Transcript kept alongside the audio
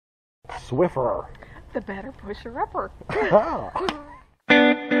Swiffer. The better pusher-upper. Ah.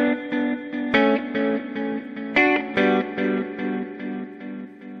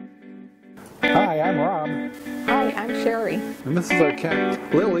 Hi, I'm Rob. Hi, I'm Sherry. And this is our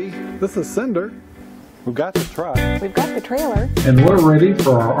cat, Lily. This is Cinder. We've got the truck. We've got the trailer. And we're ready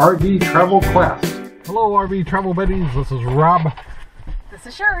for our RV travel quest. Hello, RV travel buddies. This is Rob. This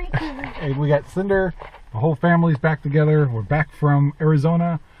is Sherry. And we got Cinder. The whole family's back together. We're back from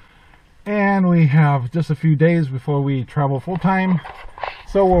Arizona. And we have just a few days before we travel full-time.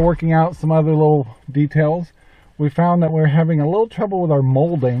 So we're working out some other little details. We found that we're having a little trouble with our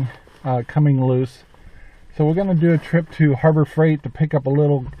molding coming loose. So we're going to do a trip to Harbor Freight to pick up a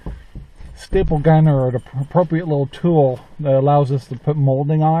little staple gun or an appropriate little tool that allows us to put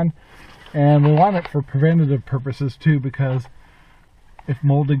molding on. And we want it for preventative purposes too, because if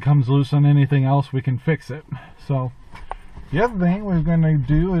molding comes loose on anything else, we can fix it. So the other thing we're going to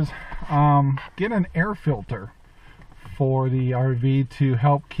do is get an air filter for the RV to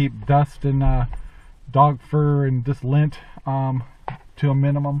help keep dust and dog fur and just lint to a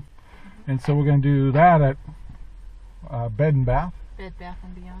minimum. And so we're going to do that at Bed and Bath. Bed Bath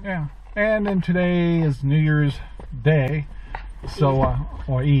and Beyond. Yeah. And then today is New Year's Day, so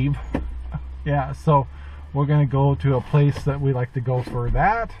or Eve. Yeah, so we're going to go to a place that we like to go for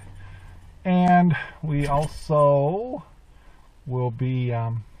that. And we also will be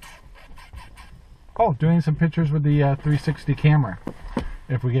doing some pictures with the 360 camera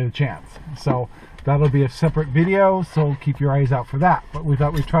if we get a chance. So that'll be a separate video, so keep your eyes out for that. But we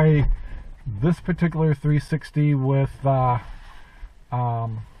thought we'd try this particular 360 with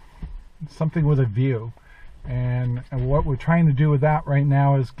something with a view. And what we're trying to do with that right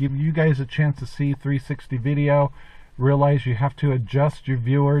now is give you guys a chance to see 360 video. Realize you have to adjust your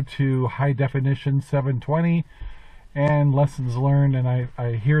viewer to high definition 720. And lessons learned, and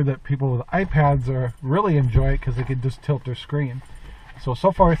I hear that people with iPads really enjoy it because they can just tilt their screen. So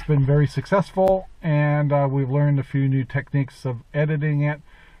far it's been very successful, and we've learned a few new techniques of editing it,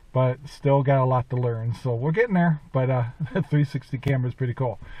 but still got a lot to learn. So we're getting there, but the 360 camera is pretty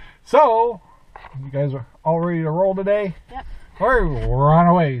cool. So you guys are all ready to roll today? Yep. We're on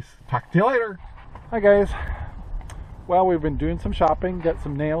our way. Talk to you later. Hi guys. Well, we've been doing some shopping, got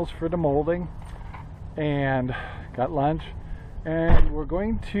some nails for the molding, and got lunch, and we're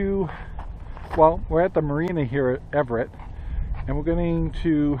going to, we're at the marina here at Everett, and we're going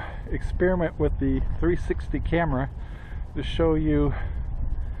to experiment with the 360 camera to show you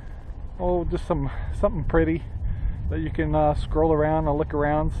just something pretty that you can scroll around and look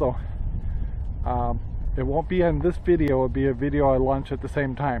around. So it won't be in this video, it'll be a video I launch at the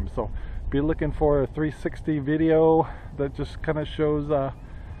same time. So be looking for a 360 video that just kind of shows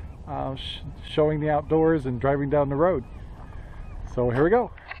showing the outdoors and driving down the road. So here we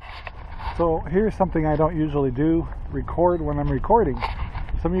go. So here's something I don't usually do, record when I'm recording.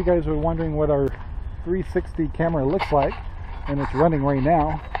 Some of you guys are wondering what our 360 camera looks like, and it's running right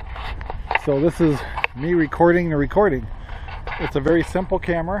now. So this is me recording the recording. It's a very simple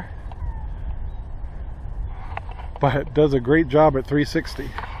camera, but it does a great job at 360.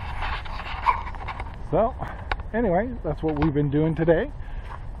 So anyway, that's what we've been doing today.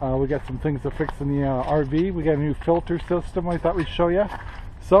 We got some things to fix in the RV. We got a new filter system I thought we'd show you.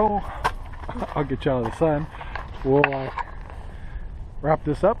 So I'll get you out of the sun. We'll wrap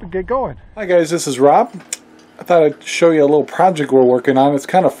this up and get going. Hi guys, this is Rob. I thought I'd show you a little project we're working on. It's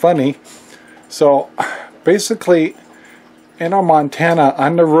kind of funny. So basically in our Montana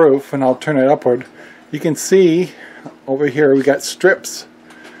on the roof, and I'll turn it upward, you can see over here we got strips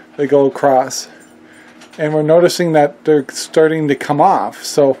that go across. And we're noticing that they're starting to come off.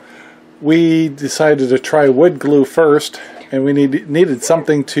 So we decided to try wood glue first, and we needed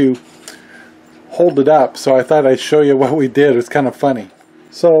something to hold it up. So I thought I'd show you what we did. It's kind of funny.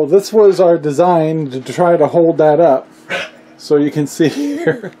 So this was our design to try to hold that up. So you can see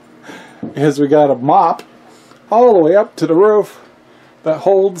here is we got a mop all the way up to the roof that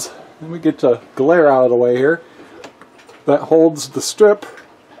holds, and we get the glare out of the way here, that holds the strip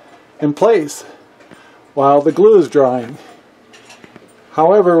in place while the glue is drying.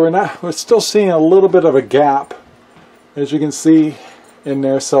 However, we're still seeing a little bit of a gap, as you can see in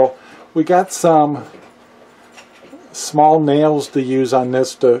there. So we got some small nails to use on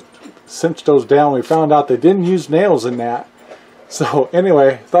this to cinch those down. We found out they didn't use nails in that. So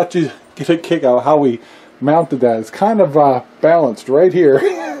anyway, thought you'd get a kick out how we mounted that. It's kind of balanced right here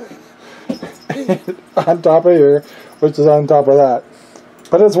on top of here, which is on top of that.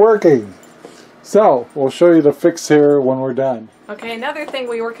 But it's working. So we'll show you the fix here when we're done. Okay, another thing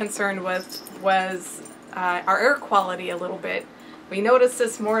we were concerned with was our air quality a little bit. We noticed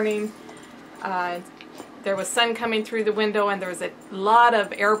this morning There was sun coming through the window, and there was a lot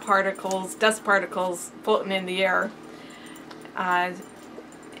of air particles, dust particles floating in the air. And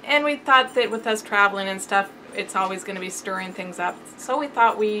we thought that with us traveling and stuff, it's always going to be stirring things up. So we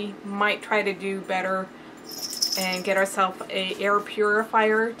thought we might try to do better and get ourselves an air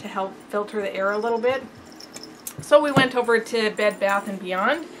purifier to help filter the air a little bit. So we went over to Bed Bath &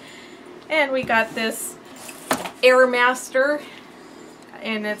 Beyond, and we got this Air Master,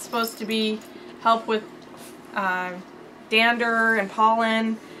 and it's supposed to be help with dander and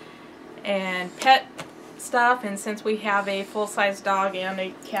pollen and pet stuff. And since we have a full-size dog and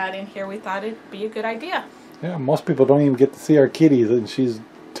a cat in here, we thought it'd be a good idea. Yeah, most people don't even get to see our kitties, and she's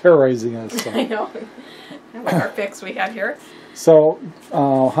terrorizing us. So. I know. Like our fix we had here. So,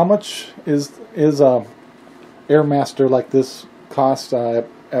 how much is Air Master like this cost? At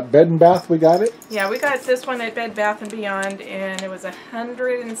Bed & Bath we got it? Yeah, we got this one at Bed Bath & Beyond, and it was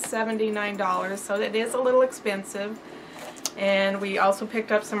 $179, so it is a little expensive. And we also picked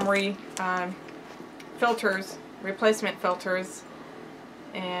up some filters, replacement filters,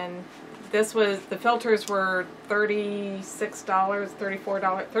 and the filters were $36,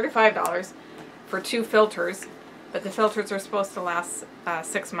 $34, $35 for 2 filters, but the filters are supposed to last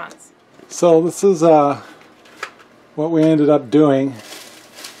 6 months. So this is what we ended up doing.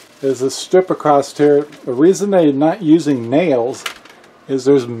 Is a strip across here. The reason they're not using nails is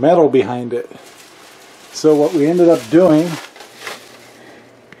there's metal behind it. So what we ended up doing,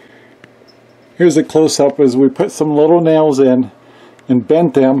 here's a close-up, is we put some little nails in and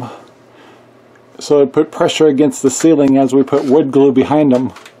bent them so it put pressure against the ceiling as we put wood glue behind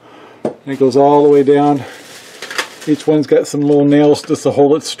them. And it goes all the way down. Each one's got some little nails just to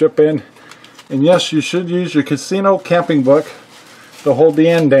hold its strip in. And yes, you should use your casino camping book to hold the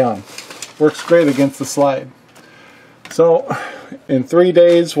end down. Works great against the slide. So in 3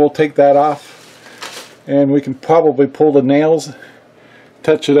 days we'll take that off, and we can probably pull the nails,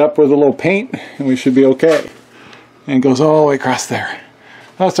 touch it up with a little paint, and we should be okay. And it goes all the way across there.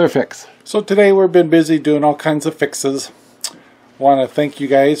 That's our fix. So today we've been busy doing all kinds of fixes. Want to thank you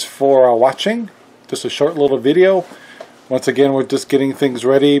guys for watching. Just a short little video. Once again, we're just getting things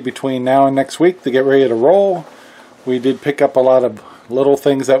ready between now and next week to get ready to roll. We did pick up a lot of little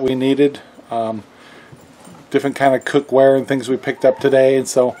things that we needed, different kind of cookware and things we picked up today. And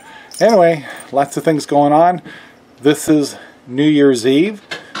so anyway, lots of things going on. This is New Year's Eve,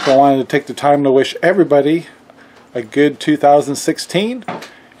 so I wanted to take the time to wish everybody a good 2016,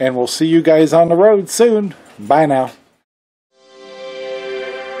 and we'll see you guys on the road soon. Bye now.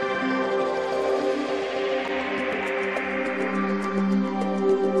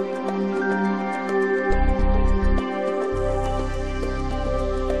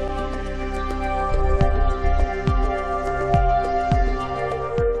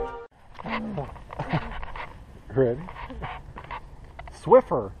 Ready?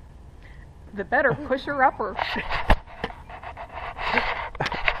 Swiffer. The better pusher-upper.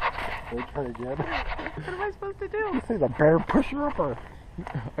 We'll try again. What am I supposed to do? Say the better pusher-upper.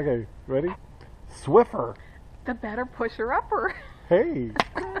 Okay, ready? Swiffer. The better pusher-upper. Hey.